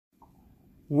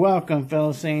Welcome,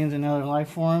 fellow Saiyans and other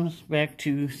life forms, back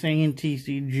to Saiyan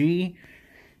TCG.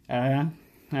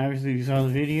 Obviously you saw the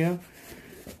video.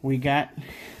 We got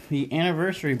the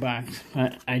anniversary box,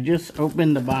 but I just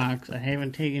opened the box. I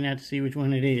haven't taken out to see which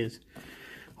one it is.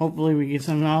 Hopefully we get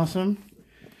something awesome.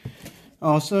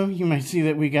 Also, you might see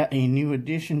that we got a new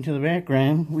addition to the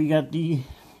background. We got the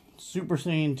Super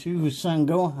Saiyan 2 Son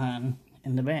Gohan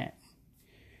in the back.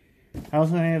 I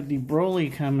also have the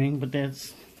Broly coming, but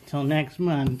that's till next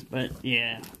month. But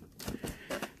yeah,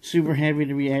 super happy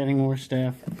to be adding more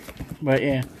stuff. But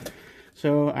yeah,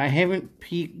 so I haven't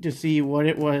peeked to see what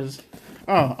it was.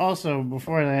 Oh, also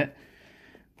before that,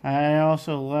 I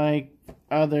also like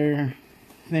other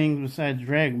things besides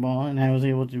Dragon Ball, and I was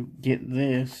able to get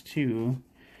this too.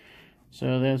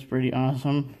 So that's pretty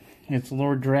awesome. It's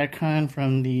Lord Drakon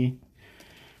from the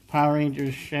Power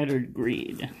Rangers Shattered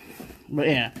Greed. But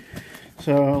yeah,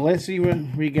 so let's see what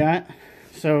we got.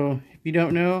 So if you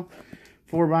don't know,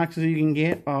 4 boxes you can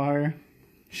get are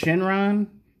Shenron.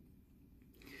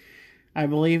 I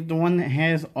believe the one that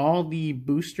has all the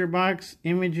booster box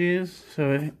images.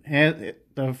 So it has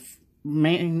the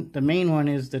main one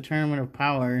is the Tournament of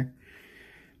Power.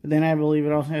 But then I believe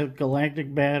it also has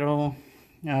Galactic Battle,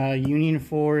 Union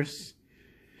Force,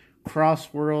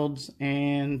 Cross Worlds,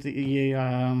 and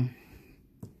the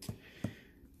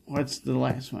what's the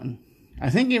last one? I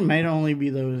think it might only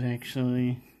be those,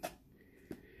 actually.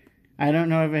 I don't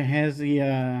know if it has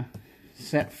the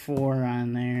set 4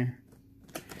 on there.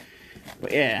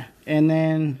 But yeah, and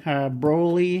then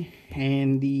Broly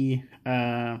and the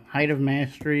Height of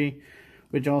Mastery,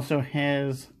 which also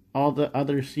has all the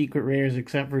other secret rares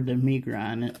except for the Migra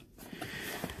on it.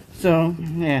 So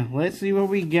yeah, let's see what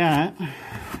we got.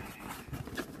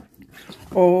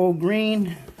 Oh,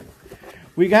 green.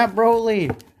 We got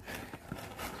Broly.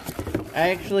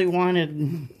 I actually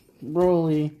wanted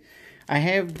Broly. I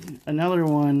have another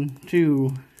one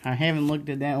too. I haven't looked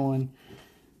at that one.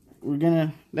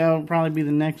 That'll probably be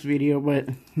the next video, but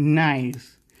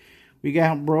nice. We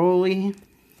got Broly.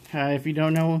 If you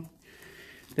don't know,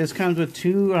 this comes with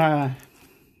 2 of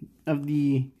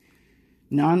the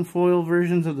non-foil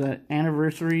versions of the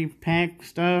anniversary pack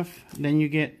stuff. Then you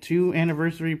get 2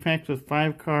 anniversary packs with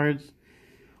 5 cards.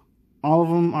 All of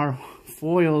them are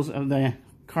foils of the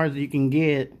cards that you can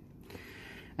get.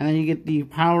 And then you get the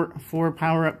 4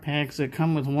 power-up packs that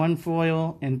come with 1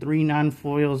 foil and 3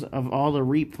 non-foils of all the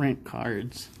reprint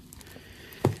cards.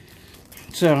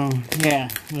 So, yeah,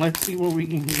 let's see what we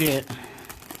can get.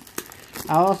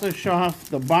 I'll also show off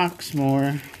the box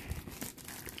more,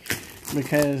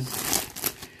 because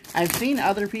I've seen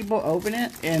other people open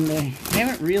it and they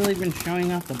haven't really been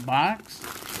showing off the box.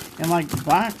 And like, the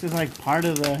box is like part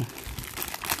of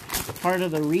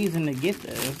the reason to get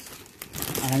this.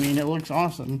 I mean, it looks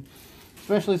awesome,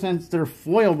 especially since they're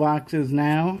foil boxes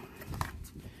now.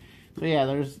 So yeah,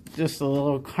 there's just a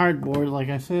little cardboard, like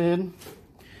I said.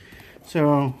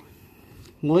 So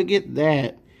look at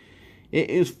that. It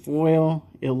is foil.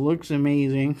 It looks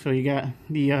amazing. So you got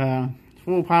the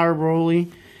full power Broly.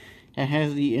 It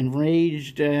has the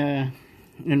enraged Broly,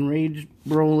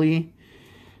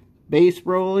 base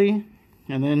Broly,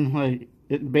 and then like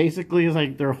it basically is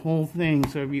like their whole thing.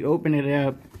 So if you open it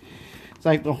up, it's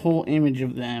like the whole image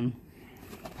of them.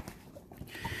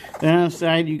 Then on the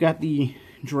side you got the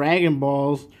Dragon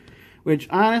Balls, which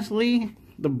honestly,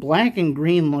 the black and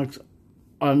green looks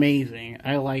amazing.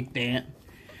 I like that.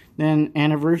 Then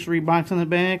anniversary box on the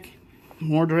back,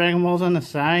 more Dragon Balls on the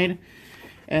side,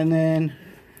 and then,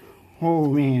 oh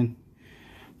man,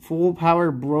 full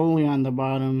power Broly on the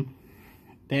bottom.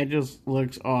 That just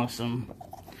looks awesome.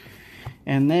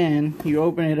 And then you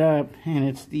open it up and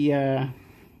it's the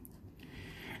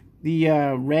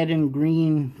red and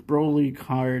green Broly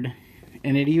card,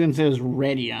 and it even says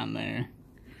ready on there.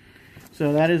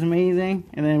 So that is amazing.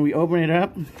 And then we open it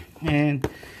up, and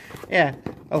yeah,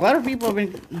 a lot of people have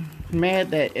been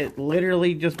mad that it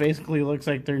literally just basically looks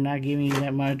like they're not giving you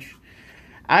that much.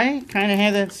 I kind of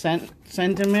have that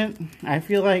sentiment. I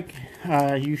feel like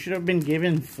you should have been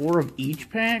given 4 of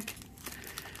each pack.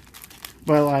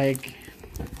 But like,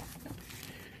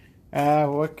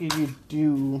 what could you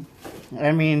do?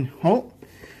 I mean,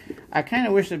 I kind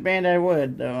of wish that Bandai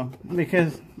would, though,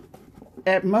 because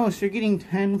at most you're getting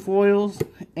 10 foils,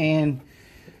 and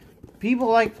people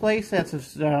like playsets of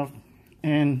stuff,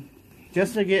 and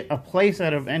just to get a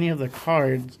playset of any of the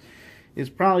cards is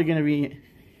probably going to be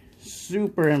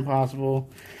super impossible.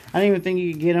 I don't even think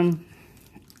you could get them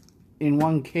in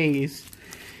one case.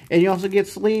 And you also get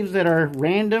sleeves that are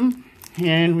random,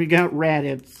 and we got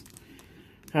Raditz.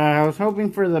 I was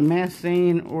hoping for the Mass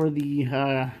Saiyan or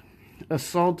the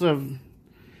Assault of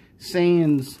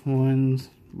Saiyans ones,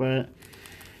 but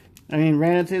I mean,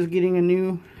 Raditz is getting a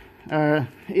new,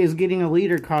 is getting a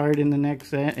leader card in the next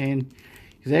set, and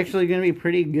he's actually going to be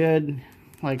pretty good,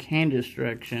 like, hand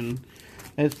destruction.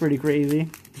 That's pretty crazy.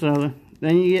 So,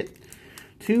 then you get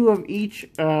 2 of each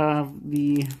of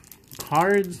the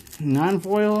cards,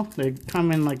 non-foil. They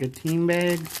come in like a team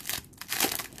bag.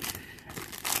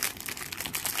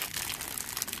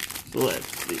 So, let's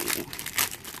see.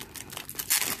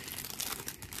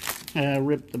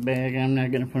 Rip the bag. I'm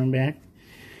not going to put them back.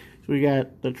 So, we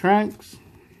got the Trunks,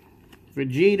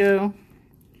 Vegito,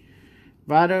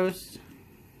 Vados,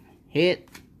 Hit,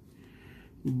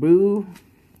 Boo,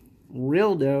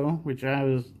 Rildo, which I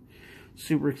was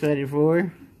super excited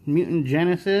for, Mutant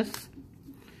Genesis,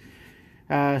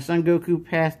 Son Goku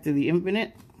Path to the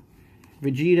Infinite,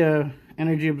 Vegeta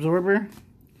Energy Absorber,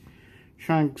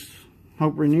 Trunks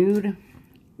Hope Renewed,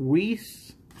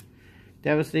 Whis,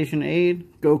 Devastation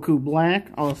Aid, Goku Black,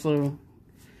 also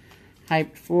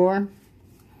hyped for,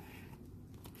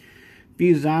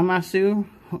 Fusamasu,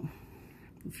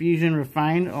 Fusion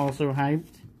Refined, also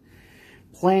hyped,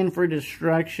 Plan for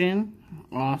Destruction,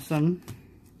 awesome,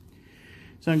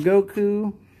 Son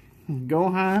Goku,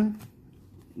 Gohan,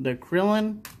 the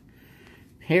Krillin,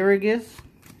 Paragus,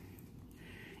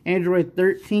 Android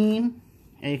 13,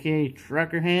 aka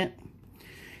Trucker Hat,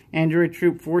 Android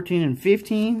Troop 14 and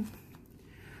 15,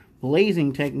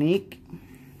 Blazing Technique,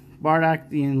 Bardock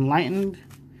the Enlightened,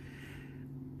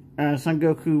 Son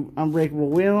Goku Unbreakable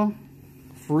Will,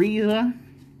 Frieza,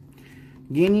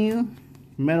 Ginyu,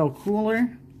 Metal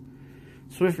Cooler,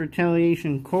 Swift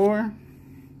Retaliation Cooler,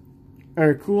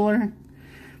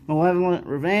 Malevolent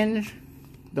Revenge,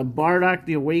 the Bardock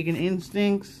the Awakened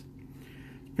Instincts,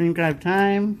 Supreme Kind of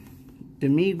Time,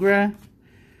 Demigra,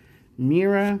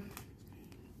 Mira,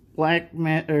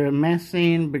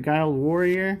 Massane Beguiled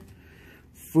Warrior,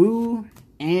 Fu,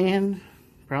 and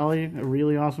probably a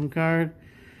really awesome card,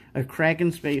 a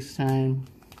Kraken Space Time.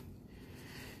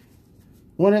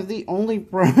 One of the only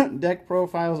deck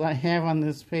profiles I have on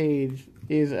this page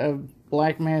is of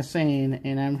Black Massane,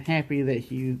 and I'm happy that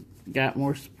he got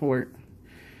more support.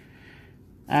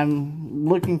 I'm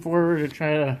looking forward to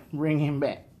try to bring him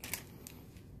back.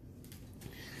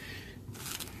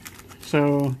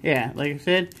 So, yeah, like I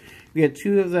said, we got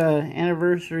 2 of the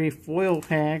anniversary foil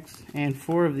packs and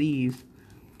 4 of these.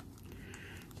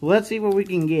 So let's see what we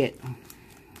can get.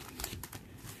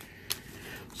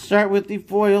 Start with the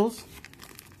foils.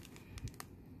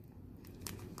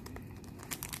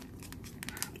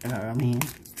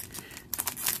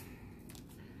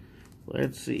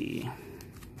 Let's see.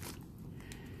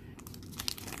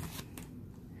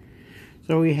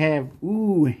 So we have,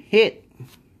 Hit.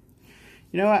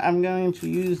 You know what? I'm going to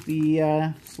use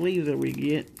the sleeves that we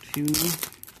get to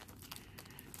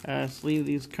sleeve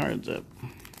these cards up.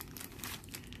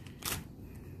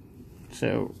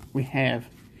 So we have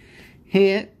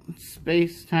Hit,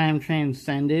 Space Time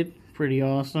Transcended, pretty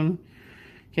awesome.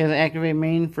 He has an activate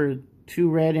main for 2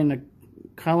 red and a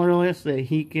colorless that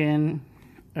he can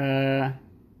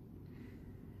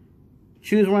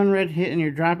choose 1 red hit in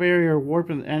your drop area or warp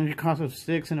with an energy cost of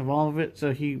 6 and evolve it.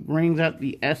 So he brings out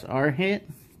the SR hit.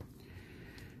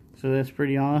 So that's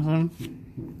pretty awesome.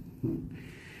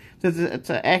 So it's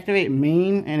an activate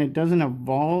main and it doesn't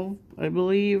evolve, I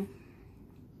believe.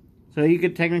 So you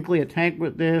could technically attack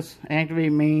with this,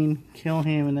 activate main, kill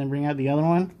him, and then bring out the other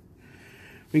one.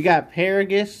 We got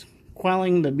Paragus,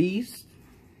 Quelling the Beast.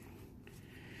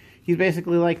 He's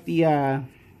basically like the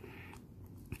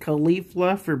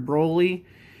Caulifla for Broly.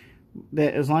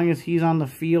 That as long as he's on the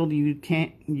field, you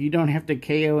don't have to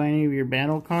KO any of your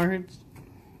battle cards.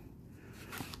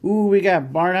 We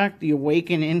got Bardock, the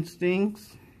Awakened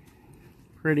Instincts.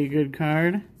 Pretty good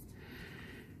card.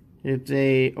 It's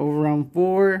a overrun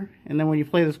 4, and then when you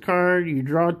play this card, you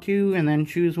draw 2, and then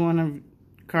choose 1 of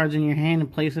cards in your hand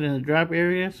and place it in the drop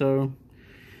area. So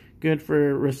good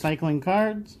for recycling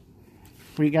cards.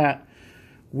 We got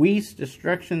Whis,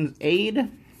 Destruction's Aid.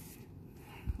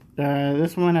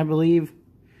 This one, I believe,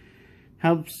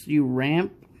 helps you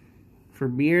ramp for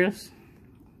Beerus.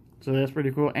 So that's pretty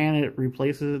cool, and it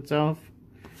replaces itself.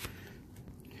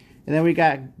 And then we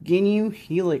got Ginyu,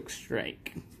 Helix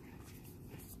Strike,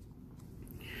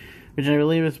 which I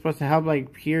believe is supposed to help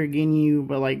like pure Ginyu,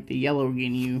 but like the yellow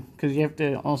Ginyu, because you have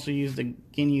to also use the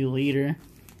Ginyu leader.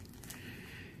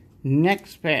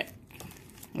 Next pack,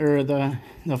 or the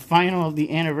final of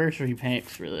the anniversary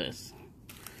packs for this.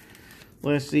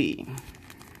 Let's see.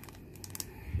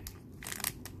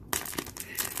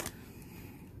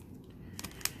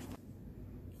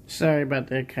 Sorry about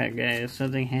that cut, guys.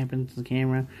 Something happened to the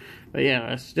camera. But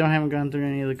yeah, I still haven't gone through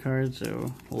any of the cards,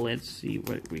 so let's see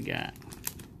what we got.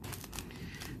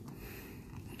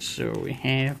 So we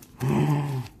have,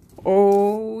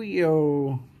 oh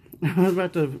yo, I was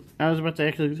about to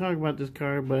actually talk about this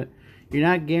card, but you're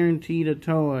not guaranteed a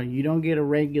Toa. You don't get a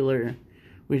regular,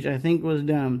 which I think was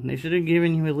dumb. They should have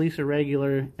given you at least a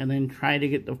regular and then try to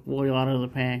get the foil out of the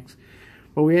packs.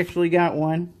 But we actually got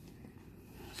one.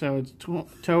 So it's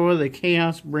Toa the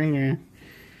Chaos Bringer.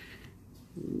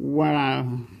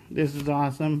 Wow, this is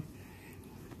awesome.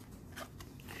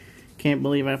 Can't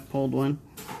believe I pulled one.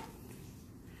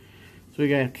 So we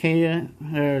got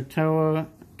Toa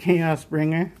Chaos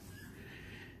Bringer.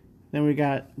 Then we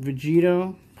got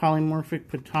Vegito Polymorphic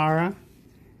Potara.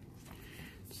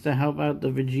 It's to help out the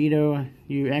Vegito.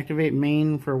 You activate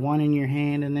main for 1 in your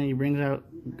hand, and then he brings out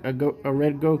a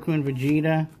red Goku and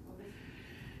Vegeta.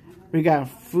 We got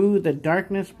Fu the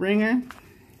Darkness Bringer.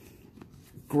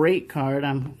 Great card.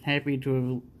 I'm happy to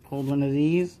have pulled one of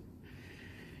these.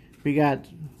 We got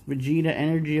Vegeta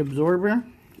Energy Absorber.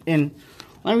 And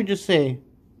let me just say,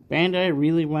 Bandai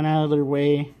really went out of their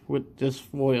way with this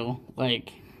foil.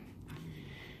 Like,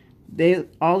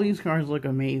 all these cards look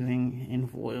amazing in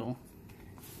foil.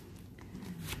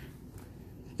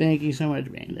 Thank you so much,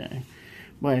 Bandai.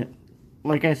 But,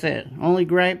 like I said, only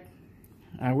gripe,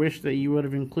 I wish that you would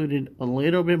have included a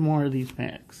little bit more of these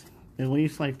packs. At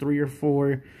least like 3 or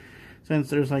 4, since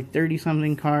there's like 30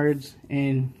 something cards,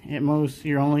 and at most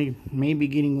you're only maybe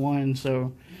getting 1,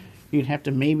 so you'd have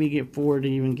to maybe get 4 to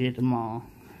even get them all.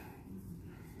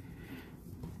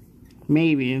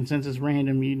 Maybe, and since it's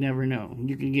random, you never know.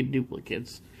 You could get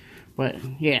duplicates. But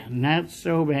yeah, not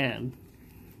so bad.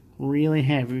 Really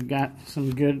happy. We got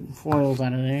some good foils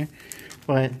out of there.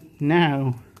 But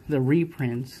now, the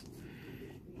reprints.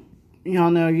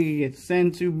 Y'all know you can get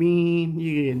Senzu Bean,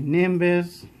 you can get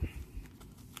Nimbus,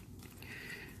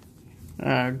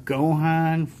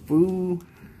 Gohan, Fu.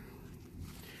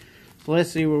 So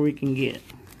let's see what we can get.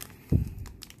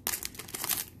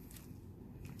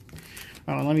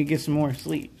 Oh, let me get some more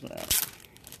sleeves out.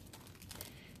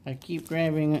 I keep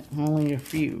grabbing only a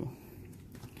few.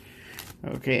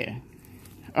 Okay.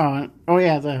 Oh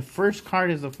yeah, the first card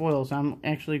is the foil, so I'm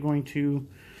actually going to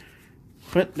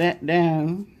put that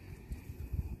down.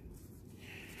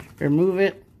 Remove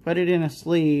it, put it in a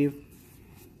sleeve,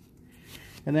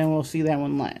 and then we'll see that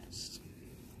one last.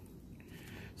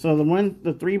 So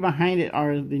the 3 behind it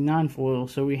are the non-foil.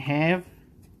 So we have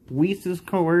Whis'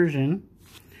 Coercion.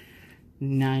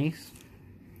 Nice.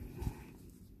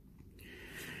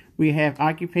 We have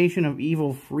Occupation of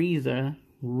Evil Frieza.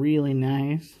 Really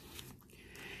nice.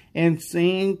 And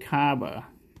Saiyan Kaba.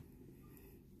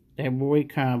 That boy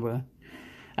Kaba.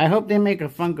 I hope they make a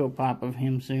Funko Pop of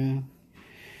him soon.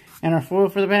 And our foil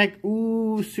for the back,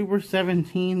 ooh, Super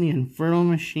 17, the Infernal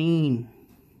Machine.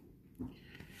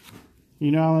 You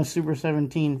know I'm a Super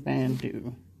 17 fan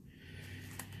too.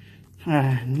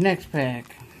 Next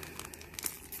pack.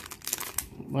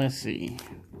 Let's see.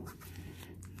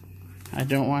 I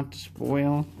don't want to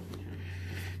spoil.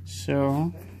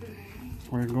 So,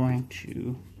 we're going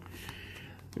to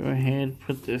go ahead,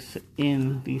 put this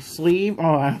in the sleeve.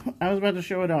 Oh, I was about to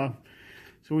show it off.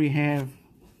 So we have,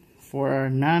 for our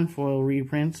non-foil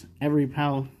reprints, everybody's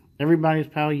pal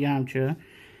Yamcha,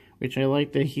 which I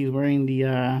like that he's wearing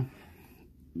the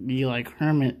like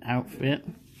hermit outfit.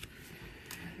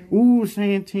 Ooh,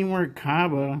 Saiyan Teamwork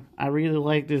Kaba. I really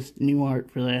like this new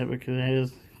art for that because it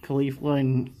has Khalifa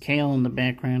and Kale in the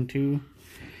background too.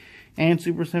 And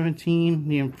Super 17,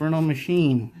 the Infernal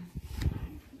Machine.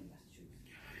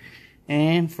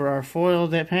 And for our foil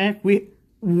of that pack, we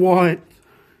got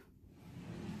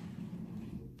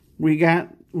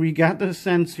the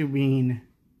Senzu Bean.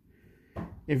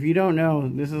 If you don't know,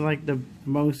 this is like the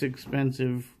most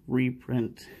expensive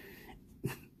reprint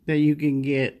that you can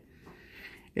get.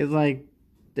 It's like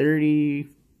 30,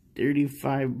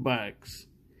 35 bucks.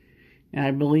 And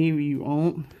I believe you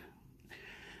own.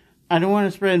 I don't want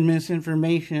to spread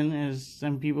misinformation, as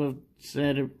some people have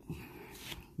said,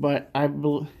 but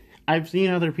I've seen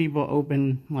other people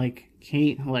open like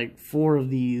 4 of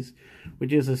these,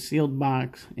 which is a sealed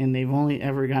box, and they've only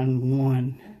ever gotten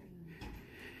 1.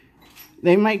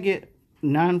 They might get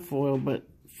non-foil, but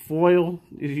foil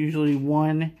is usually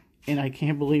 1, and I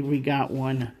can't believe we got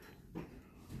 1.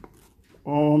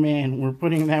 Oh man, we're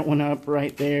putting that one up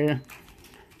right there.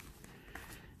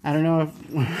 I don't know if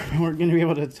we're going to be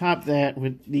able to top that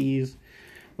with these,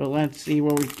 but let's see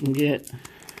what we can get.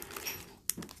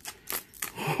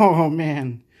 Oh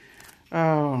man.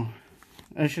 Oh,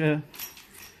 I should have.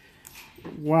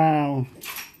 Wow.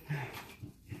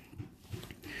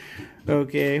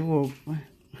 Okay, well,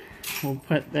 we'll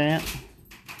put that.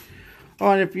 Oh,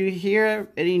 and if you hear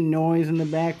any noise in the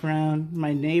background,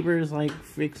 my neighbor's like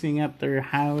fixing up their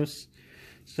house.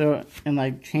 So, and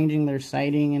like changing their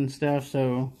siding and stuff.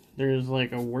 So there's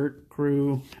like a work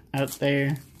crew out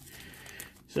there.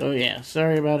 So yeah,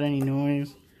 sorry about any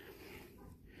noise.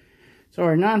 So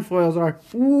our non-foils are,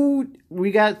 ooh,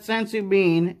 we got Sensu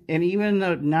Bean, and even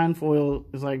the non-foil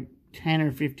is like 10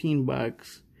 or 15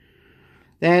 bucks.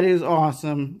 That is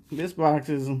awesome. This box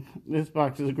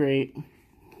is great.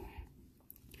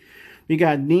 We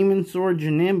got Demon Sword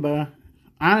Janemba.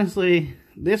 Honestly,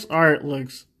 this art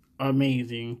looks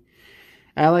amazing.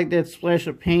 I like that splash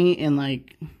of paint, and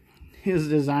like his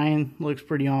design looks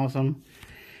pretty awesome.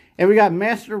 And we got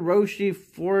Master Roshi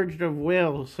Forged of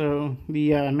Will. So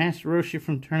the Master Roshi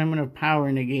from Tournament of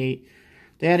Power Negate.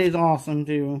 That is awesome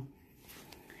too.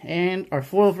 And our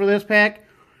foil for this pack,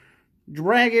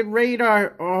 Dragon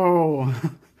Radar.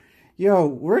 Oh, yo,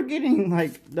 we're getting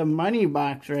like the money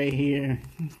box right here.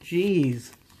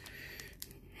 Jeez.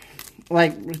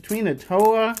 Like between the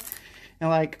Toa and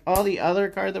like all the other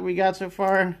cards that we got so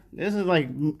far, this is like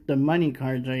the money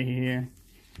cards right here.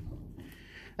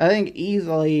 I think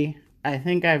easily, I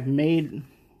think I've made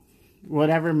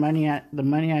whatever the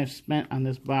money I've spent on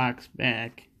this box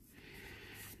back.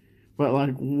 But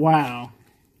like, wow.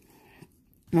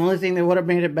 The only thing that would have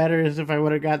made it better is if I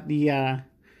would have got the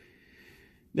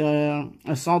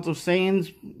Assault of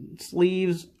Saiyans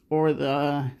sleeves, or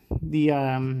the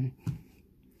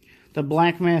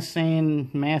Black Mass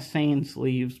Saiyan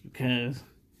sleeves, because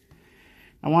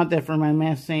I want that for my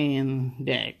Mass Saiyan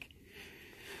deck.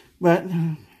 But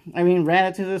I mean,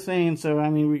 Rattata's a Saiyan, so I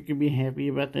mean, we could be happy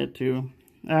about that too.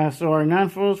 So our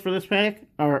non-foils for this pack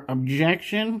are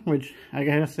Objection, which I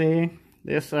gotta say,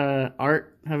 this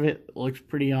art of it looks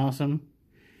pretty awesome.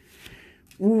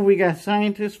 Ooh, we got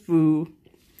Scientist Fu.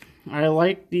 I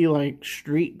like the like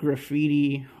street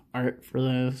graffiti art for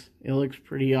this. It looks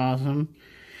pretty awesome.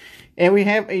 And we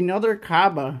have another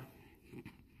Kaba.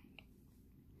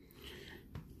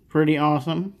 Pretty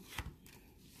awesome.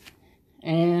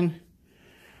 And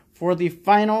for the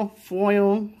final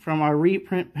foil from our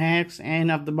reprint packs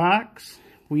and of the box,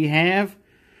 we have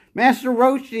Master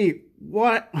Roshi.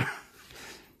 What?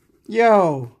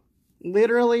 Yo,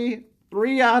 literally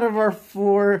 3 out of our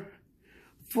 4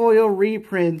 foil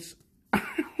reprints are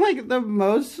like the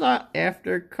most sought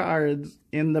after cards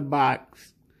in the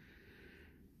box.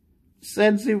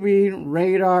 Sensu Bean,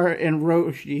 Radar, and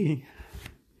Roshi.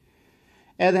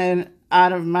 And then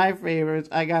out of my favorites,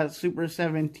 I got Super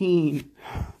 17.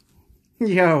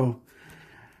 Yo,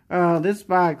 this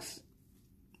box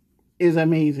is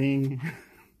amazing.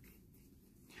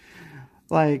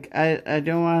 Like, I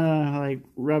don't want to, like,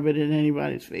 rub it in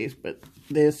anybody's face, but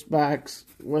this box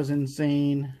was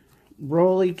insane.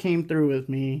 Broly came through with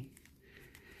me.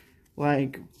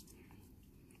 Like,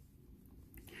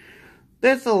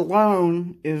 this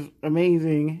alone is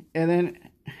amazing. And then,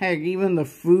 heck, even the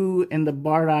Fu and the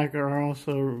Bardock are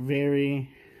also very,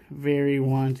 very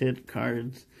wanted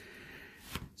cards.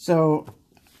 So,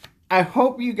 I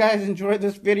hope you guys enjoyed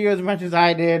this video as much as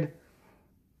I did.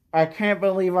 I can't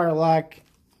believe our luck.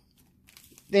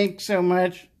 Thanks so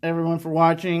much, everyone, for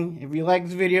watching. If you like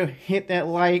this video, hit that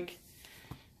like.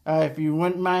 If you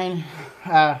wouldn't mind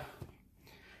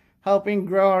helping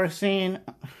grow our Saiyan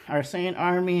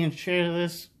army, and share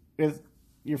this with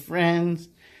your friends.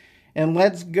 And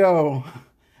let's go.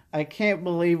 I can't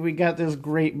believe we got this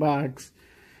great box.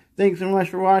 Thanks so much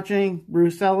for watching.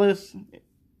 Bruce Ellis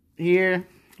here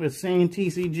with Saiyan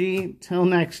TCG. Till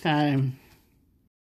next time.